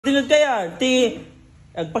tingog kayo.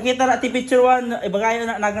 Pagkita na picture 1. Ibagayo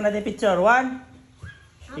na nagan natin picture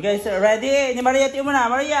 1. You guys are ready? Ni Maria, tiyo mo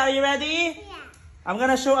na. Maria, are you ready? Yeah. I'm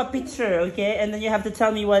gonna show a picture, okay? And then you have to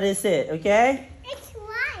tell me what is it, okay? It's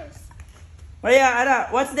rice. Maria,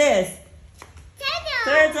 Anna, what's this? Turtle.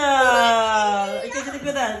 Turtle. Okay, go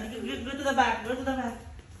to the back. Go to the back.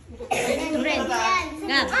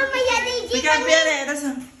 Sige, Pere.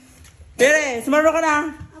 Pere, sumaro ka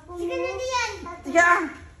na. Sige na diyan. Sige.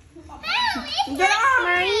 Sige na.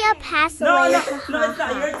 Maria passed No, away. no, it's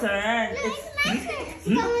not your turn. It's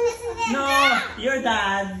no, your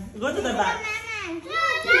dad. Go to the back.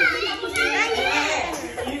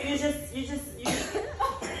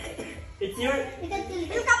 It's your.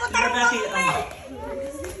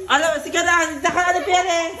 Alam, sige na. Daka na,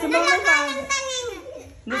 Pere. Sumaro ka.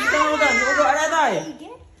 Nandito ka mo doon. Ugo, ano tayo?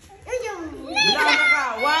 Bilang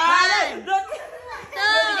ka. 1, 2,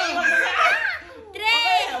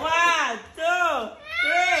 3. 1, 2,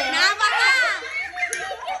 3. Napaka!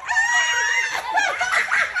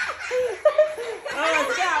 Oh,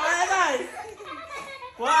 sige. Ano tayo?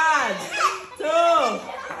 1, 2,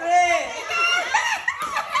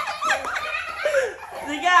 3.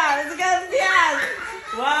 Sige. Sige. Siyan.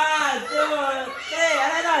 1, 2, 3.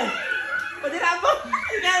 Ano tayo? Pwede na po.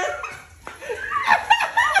 Sige.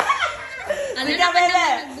 Sige, Bebe.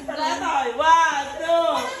 Ano tayo? 1,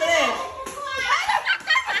 2, 3.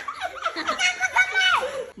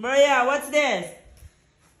 Maria, what's this?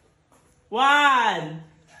 1,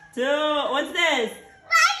 2, what's this?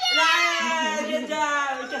 Lion! Good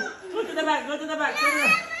job! Go to the back, go to the back. Go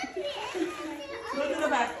to the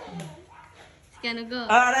back. Can go?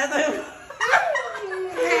 Ano ito yung...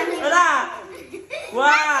 Wala!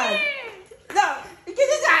 1. No!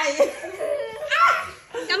 Ikisasay!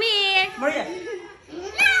 Come here! Maria!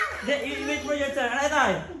 You wait for your turn. Ano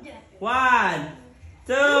ito? 1,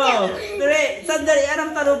 2, 3. Sandali,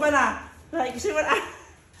 anong talo pa na? Ikisi mo na.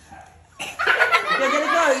 Sige,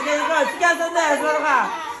 galikod. Sige, sandali. Sumaro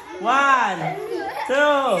ka. 1,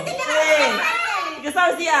 2, 3.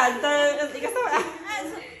 Ikasama siyan. Ikasama na.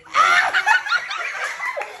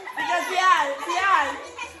 Sige, siyan.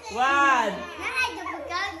 1.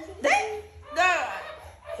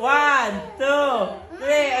 1, 2,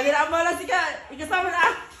 3. Alira mo lang, sige. Ikasama na.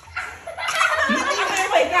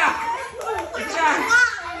 Ikasama ka.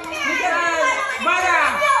 Sige na.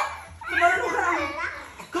 Mara. Sumaro ka.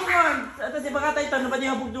 Come on. Ito si baka tayo. Ano ba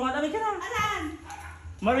niya bugdungan? Amin ka na.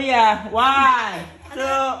 Maria. 1, 2.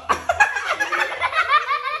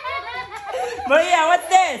 Maria, what's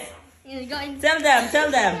this? Tell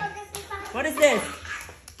them. What is this?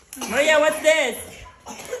 Maria, what's this?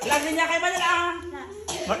 Lagi niya kay Maria.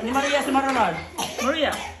 Ni Maria si Maronod.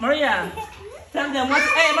 Maria. Tell them what's...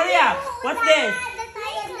 Hey, Maria, what's this?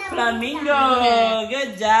 Flamingo.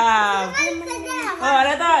 Good job. Oh,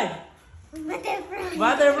 ano ito?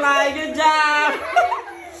 Butterfly. Good job.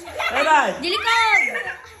 Ano ito? Jilikod!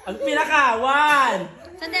 Ang pinaka. 1,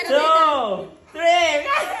 2, 3.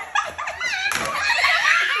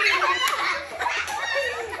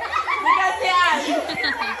 Bigas yan.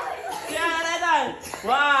 Yan, ano ito?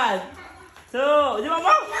 1, 2. Di ba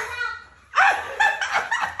mo?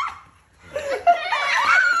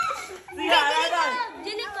 Sige, ano ito?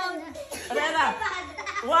 Jilikod! Ano ito?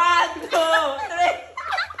 1, 2, 3.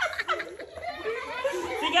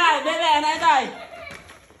 Sige, bebe, ano ito?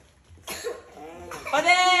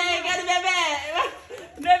 Pwede, gano'n, bebe.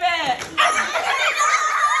 Bebe.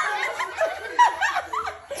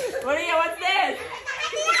 Maria, what's this?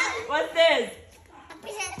 What's this?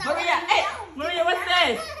 Maria, hey, Maria, what's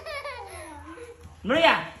this?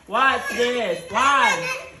 Maria, what's this? 1.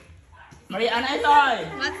 Maria, ano ito?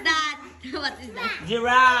 What's that? What is that?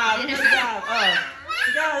 Giraffe. Good job. Oh.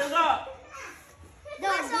 Sige, let's go.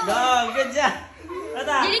 Dog, good job.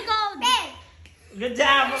 Ito. Jilikod! Good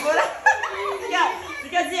job. Mula.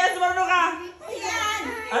 Sige, siya, sumarunod ka.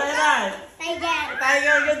 Ano ito?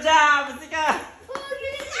 Tiger, good job. Sige.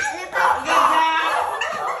 Good job.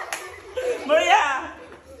 Maria.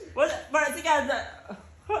 Sige. Sige,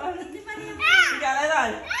 ano ito?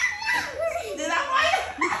 Hindi na ako.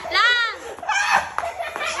 Lang!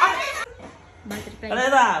 Butterfly. Ano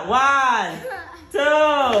ito? 1,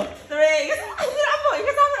 2, 3.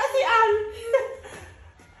 Ikasama na si Al.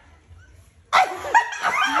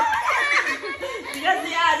 Sige,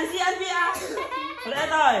 si Al. Ano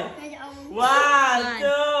ito? 1,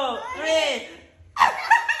 2, 3.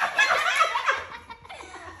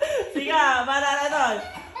 Sige, para na ito.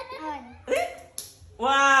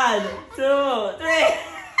 1, 2,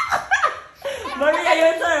 3. Maria,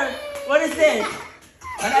 your turn. What is this?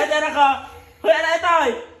 Ano ito na ko? Hoy, ano ito?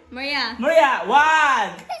 Maria. Maria,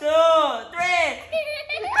 1, 2,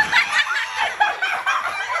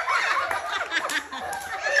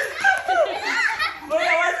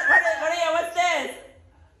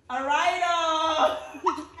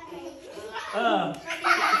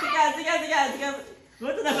 Sige,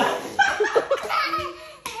 go to the back. I'm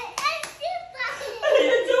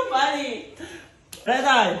You're too funny.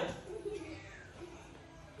 Redan.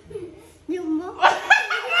 Yung mo.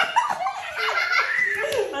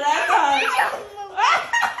 Redan.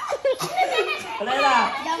 Redan.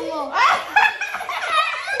 Yung mo.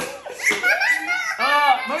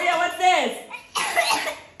 Oh, Maria, what's this?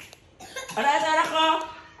 Ano ako?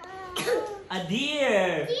 A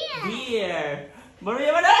deer. Deer.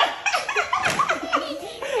 Maria, what?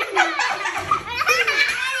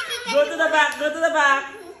 Go to the back. Go to the back.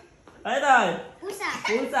 Ito. Pusa.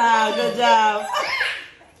 Pusa. Good job.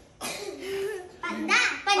 Panda.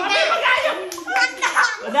 Panda. Ano magayo?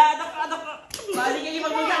 Wala. Ano ko? Bali kayo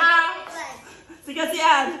magpunta ka. Sige si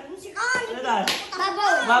Ann. Ito.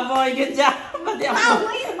 Baboy. Baboy. Good job. Pati ako.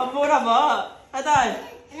 Amura mo. Ito.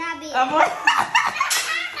 Rabbit. Amura.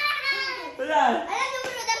 Wala. Alam mo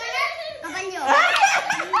mo naman na? Kabalyo.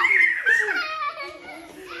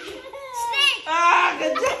 Snake. Ah,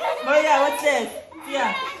 good job. Maria, what's this?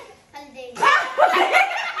 Yeah. Kaldeng.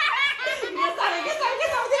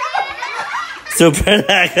 Super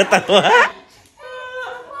nakakatawa.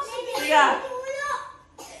 Sige.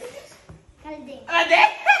 Kaldeng. Ade!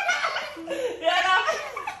 Yan o.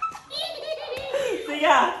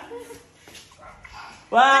 Sige.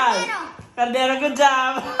 One. Kaldero, good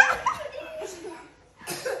job.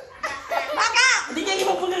 Baka. Hindi kayo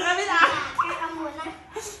magpugang kami na. Kaka muna.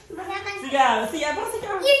 Baka ka. Sige. Sige. Sige.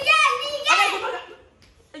 Igan. Igan.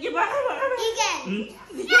 Sige. Baka. Igan.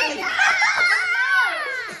 Sige.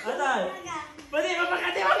 Adal. Pwede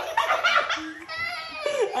mapakati mo.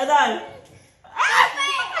 Adal.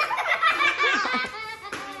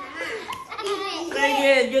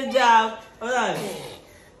 Sige. Good job. Adal.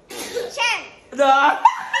 Shark. No.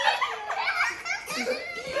 Sige.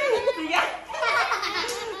 Sige.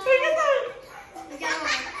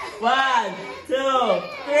 One, two,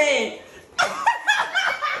 three.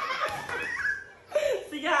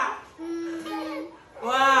 Sige.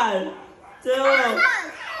 One, two.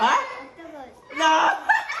 Ha? No.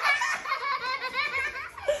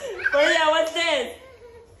 Maria, what's this?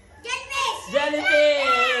 Jellyfish.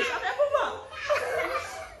 Jellyfish. Ano ba?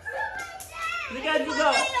 Sige, dito.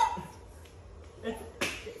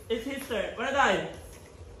 It's his turn. Wala tayo.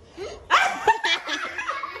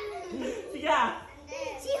 Sige.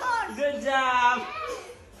 Seahorse. Good job.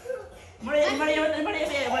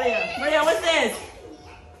 Maria, what's this?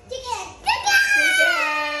 Chicken.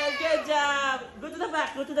 Chicken. Good job. Go to the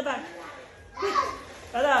back. Go to the back.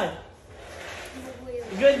 Ano?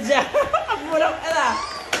 Good job. Ang murang, ano?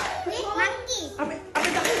 Monkey. Apit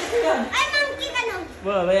ako yan. Ay, monkey ka no.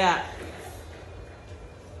 Well, yeah.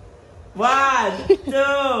 1, 2,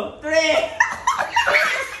 3.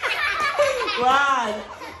 1,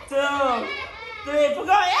 2, 3.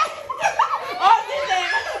 Pugo, yeah. Oh, hindi.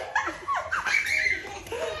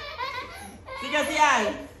 Sige, siyan.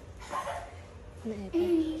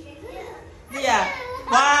 Siya.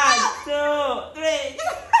 1, 2, 3.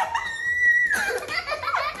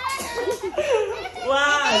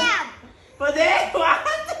 1. Pwede? 1.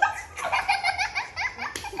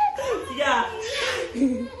 Sige.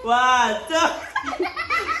 1, 2.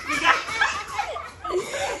 Sige.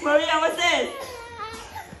 Maria, what's this?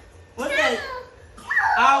 What's this?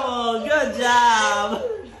 Owl. Good job.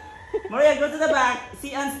 Maria, go to the back. Si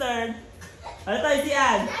Anne's turn. Ano tayo si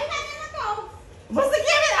Anne? Basta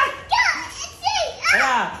kaya ah!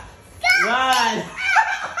 Ayan. 1,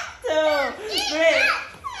 2,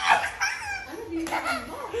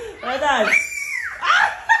 3. Ano tayo?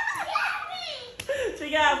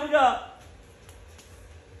 Sige, pugo.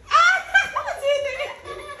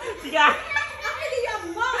 Sige.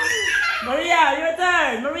 Maria, your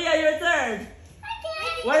turn. Maria, your turn.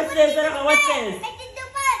 What's this? What's this?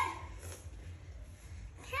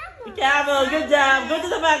 Camel, good job. Go to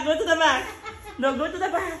the back. Go to the back. No, go to the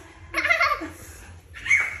back.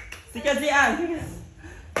 Sige, si Anne.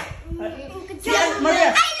 Si Anne,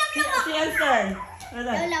 Maria. Si Anne's turn. Ano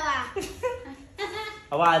tayo? Dalawa.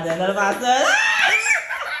 Awan, na nalabasan.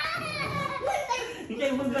 Hindi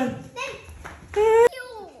kayo magban.